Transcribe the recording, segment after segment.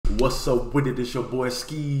What's up with it? It's your boy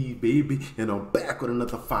Ski, baby, and I'm back with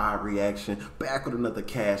another fire reaction, back with another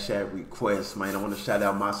Cash App request, man. I want to shout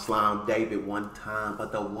out my slime David one time,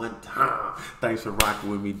 but the one time. Thanks for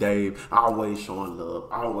rocking with me, Dave. Always showing love,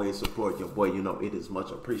 always support your boy. You know it is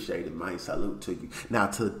much appreciated, man. Salute to you. Now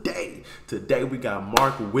today we got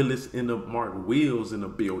Mark Willis in the Wheels in the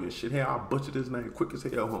building. Shit, hey, I butchered his name quick as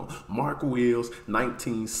hell, huh? Mark Wheels,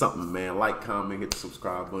 19 something, man. Like, comment, hit the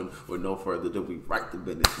subscribe button. With no further ado, we right to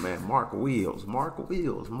business, man. Mark Wheels, Mark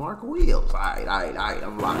Wheels, Mark Wheels. All right,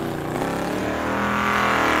 I'm locked.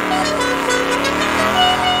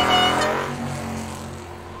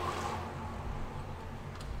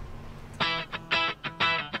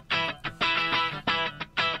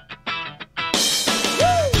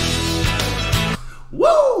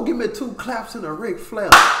 Whoa! Give me 2 claps and a Ric Flair.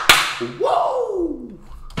 Whoa!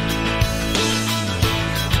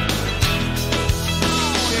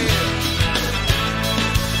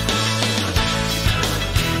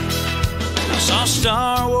 Saw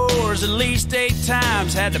Star Wars at least 8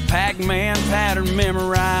 times, had the Pac-Man pattern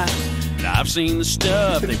memorized. And I've seen the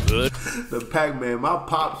stuff they put. The Pac-Man, my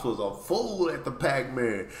pops was a fool at the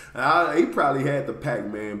Pac-Man. He probably had the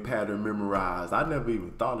Pac-Man pattern memorized. I never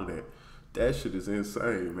even thought of that. That shit is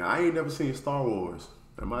insane, man. I ain't never seen Star Wars.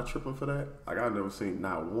 Am I tripping for that? Like, I've never seen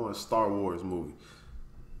not one Star Wars movie.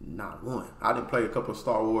 Not one. I done played a couple of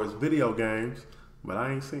Star Wars video games, but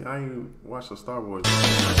I ain't watched a Star Wars movie.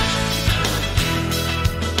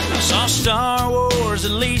 I saw Star Wars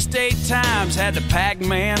at least 8 times, had the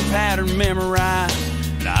Pac-Man pattern memorized.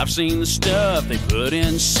 And I've seen the stuff they put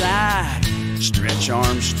inside. Stretch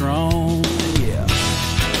Armstrong, yeah.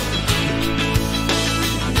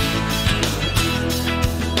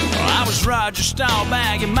 Well, I was Roger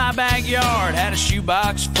Staubach in my backyard, had a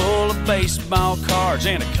shoebox full of baseball cards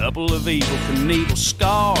and a couple of Evel Knievel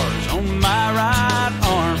scars on my right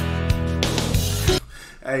arm.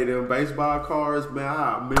 Hey, them baseball cards, man,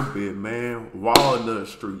 I remember it, man. Walnut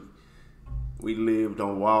Street. We lived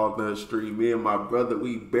on Walnut Street. Me and my brother,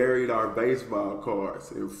 we buried our baseball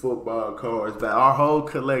cards and football cards. But our whole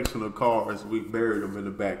collection of cards, we buried them in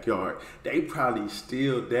the backyard. They probably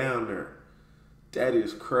still down there. That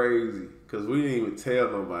is crazy, because we didn't even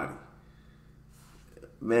tell nobody.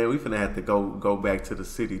 Man, we finna have to go back to the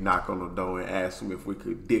city, knock on the door, and ask them if we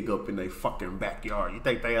could dig up in their fucking backyard. You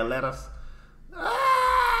think they'll let us?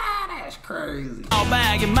 That's crazy. All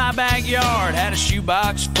back in my backyard, had a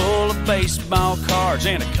shoebox full of baseball cards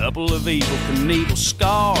and a couple of Evel Knievel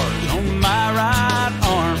scars on my right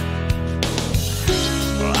arm.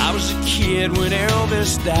 Well, I was a kid when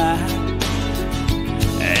Elvis died,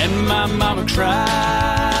 and my mama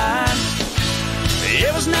cried.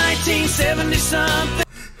 It was 1970 something.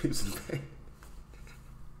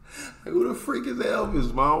 Who the freak is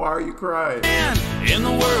Elvis, Mom? Why are you crying? In the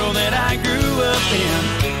world that I grew up in,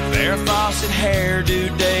 Farrah Fawcett hairdo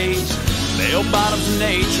days, bell bottoms and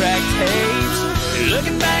 8-track tapes.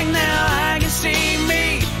 Looking back now, I can see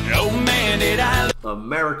me. Oh man, did I look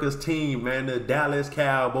America's team, man, the Dallas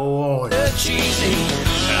Cowboys. cheesy.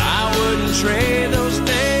 I wouldn't trade those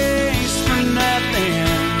days for nothing.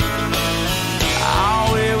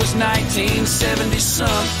 Oh, it was 1970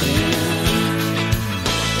 something.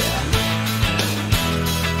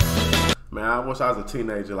 Man, I wish I was a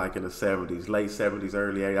teenager like in the 70s, late 70s,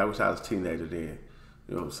 early 80s. I wish I was a teenager then.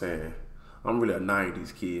 You know what I'm saying? I'm really a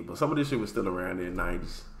 90s kid, but some of this shit was still around in the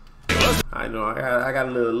 90s. I know, I got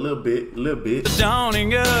a little bit. The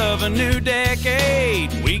dawning of a new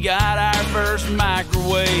decade, we got our first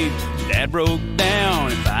microwave. Dad broke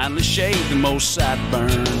down and finally shaved the most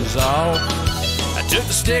sideburns off. I took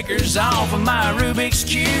the stickers off of my Rubik's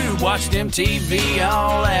Cube, watched MTV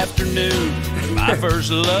all afternoon. My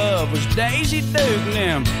first love was Daisy Duke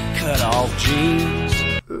and them cut-off jeans.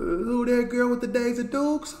 Who that girl with the Daisy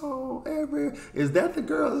Dukes on? Is that the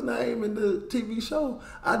girl's name in the TV show?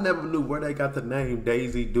 I never knew where they got the name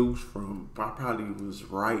Daisy Dukes from. I probably was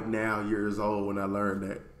right now years old when I learned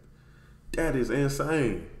that. That is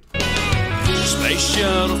insane. Space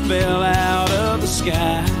shuttle fell out of the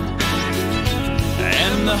sky,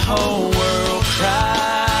 and the whole world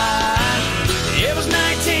cried. It was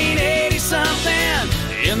 1980 something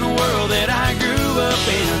in the world that I grew up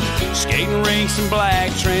in. Skating rinks and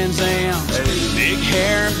black Trans Ams, big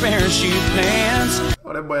hair and parachute pants.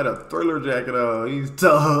 Oh, that boy had a Thriller jacket on. He's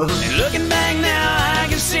tough. And looking back now, I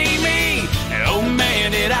can see me. And oh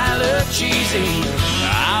man, did I look cheesy.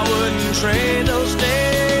 I wouldn't trade those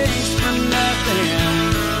days for nothing.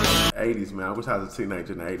 80s, man. I wish I was a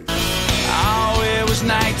teenager in the 80s. Oh, it was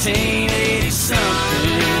 1980 something.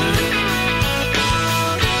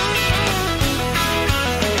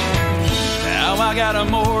 Now I I got a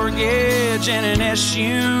mortgage and an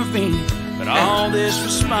SUV, but all this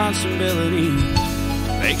responsibility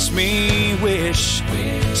makes me wish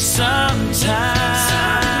sometimes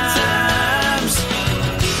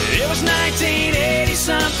it was 1980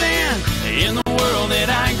 something in the world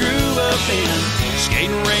that I grew up in.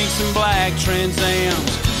 Skating rinks and black Trans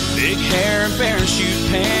Ams, big hair and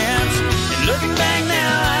parachute pants. And looking back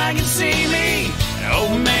now, I can see me.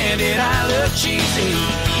 Oh man, did I look cheesy.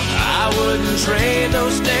 I wouldn't trade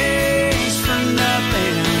those days for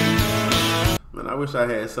nothing. Man, I wish I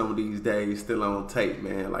had some of these days still on tape,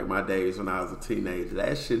 man. Like my days when I was a teenager.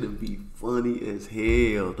 That shit would be funny as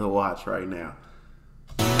hell to watch right now.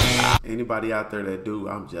 Anybody out there that do,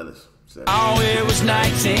 I'm jealous. So. Oh, it was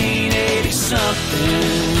 1980 something.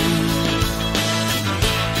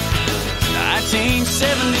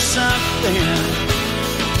 1970 something.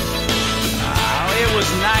 Oh, it was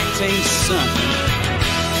 19 something.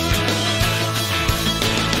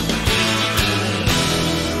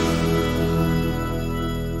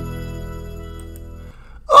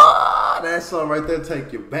 That song right there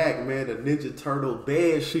take you back, man. The Ninja Turtle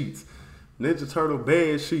bed sheets. Ninja Turtle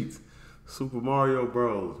bed sheets. Super Mario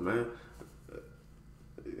Bros, man.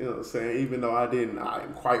 You know what I'm saying? Even though I didn't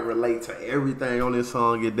quite relate to everything on this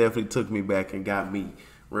song, it definitely took me back and got me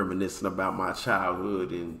reminiscing about my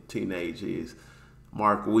childhood and teenage years.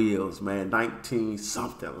 Mark Wheels, man, 19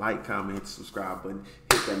 something. Like, comment, subscribe button,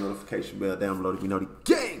 hit that notification bell down below if you know the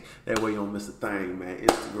gang. That way you don't miss a thing, man.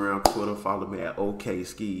 Instagram, Twitter, follow me at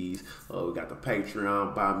OkSceez. We got the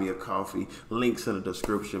Patreon, buy me a coffee. Links in the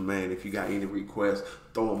description, man. If you got any requests,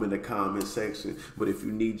 throw them in the comment section. But if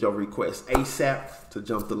you need your request ASAP to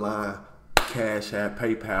jump the line, CashApp,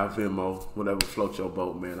 PayPal, Venmo, whatever floats your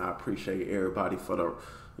boat, man. I appreciate everybody for the,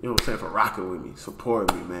 you know what I'm saying, for rocking with me,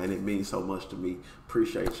 supporting me, man. It means so much to me.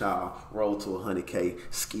 Appreciate y'all. Roll to 100K.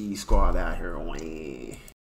 Ski squad out here. Win.